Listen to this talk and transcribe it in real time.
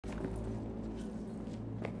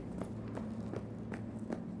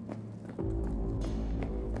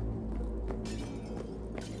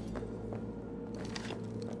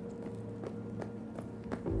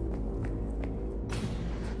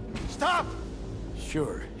Stop!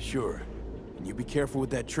 Sure, sure. And you be careful with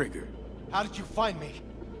that trigger. How did you find me?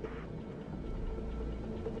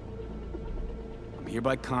 I'm here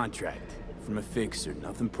by contract. From a fixer,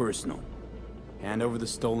 nothing personal. Hand over the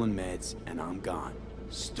stolen meds, and I'm gone.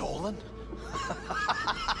 Stolen?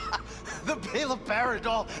 The Bale of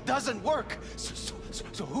Paradol doesn't work.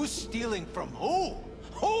 So who's stealing from who?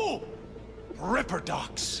 Who? Ripper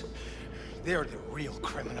docs. They're the real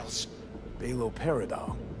criminals.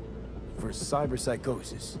 Baloperidol. For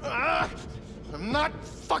cyberpsychosis. I'm not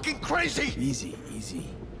fucking crazy! Easy, easy.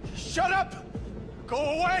 Shut up! Go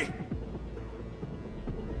away!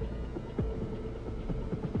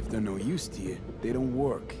 If they're no use to you, they don't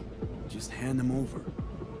work. Just hand them over.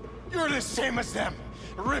 You're the same as them.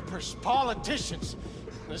 Rippers, politicians.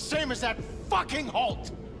 The same as that fucking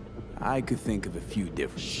Holt. I could think of a few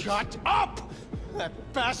differences. Shut up!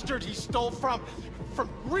 That bastard he stole from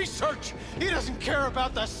research. He doesn't care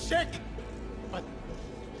about the sick.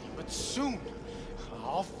 But soon,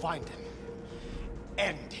 I'll find him.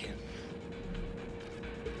 End him.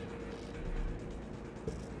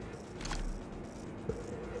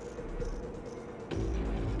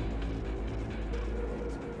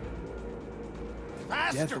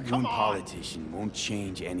 Faster, Death of come one on! politician won't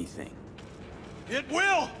change anything. It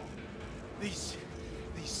will! These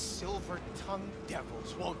silver-tongued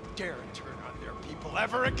devils won't dare turn on their people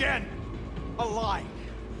ever again! A line.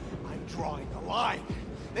 I'm drawing a line.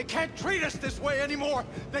 They can't treat us this way anymore!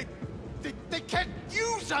 They can't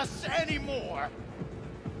use us anymore!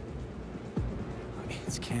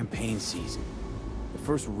 It's campaign season. The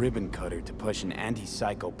first ribbon cutter to push an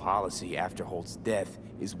anti-psycho policy after Holt's death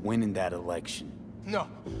is winning that election. No,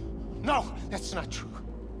 that's not true.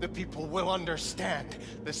 The people will understand.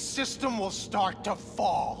 The system will start to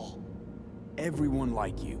fall. Everyone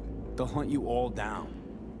like you. They'll hunt you all down.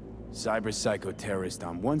 Cyber-psycho-terrorists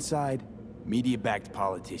on one side, media-backed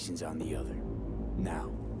politicians on the other. Now,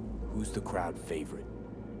 who's the crowd favorite?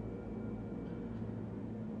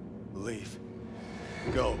 Leave.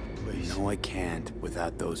 Go, please. No, I can't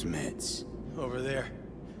without those meds. Over there.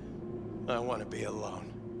 I want to be alone.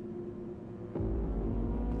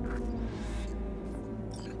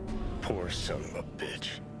 Poor son of a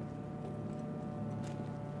bitch.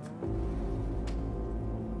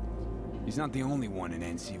 He's not the only one in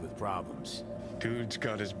NC with problems. Dude's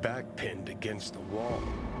got his back pinned against the wall,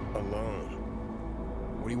 alone.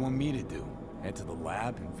 What do you want me to do? Head to the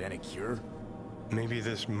lab, invent a cure? Maybe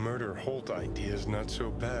this murder Holt idea is not so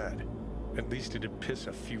bad. At least it'd piss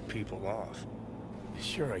a few people off.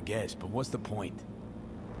 Sure, I guess, but what's the point?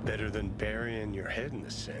 Better than burying your head in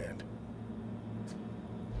the sand.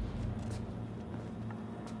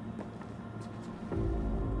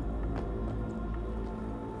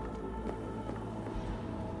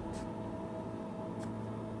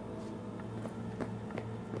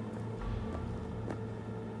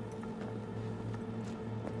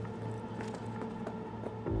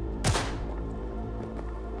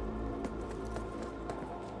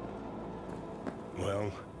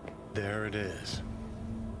 Well, there it is.